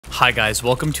Hi guys,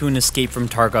 welcome to an Escape from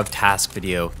Tarkov task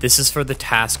video. This is for the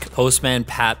task Postman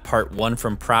Pat Part 1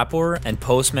 from Prapor and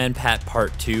Postman Pat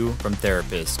Part 2 from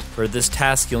Therapist. For this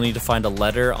task, you'll need to find a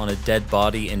letter on a dead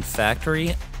body in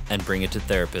factory and bring it to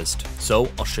Therapist. So,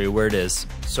 I'll show you where it is.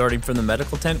 Starting from the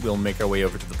medical tent, we'll make our way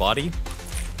over to the body.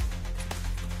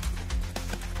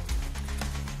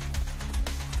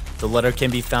 The letter can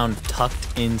be found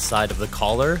tucked inside of the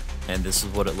collar, and this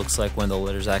is what it looks like when the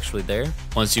letter's actually there.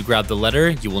 Once you grab the letter,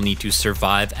 you will need to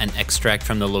survive and extract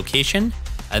from the location,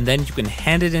 and then you can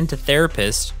hand it into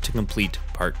Therapist to complete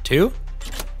Part 2.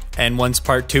 And once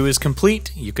Part 2 is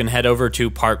complete, you can head over to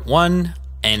Part 1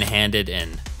 and hand it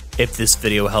in. If this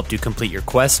video helped you complete your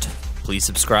quest, please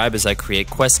subscribe as I create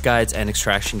quest guides and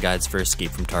extraction guides for Escape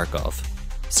from Tarkov.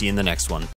 See you in the next one.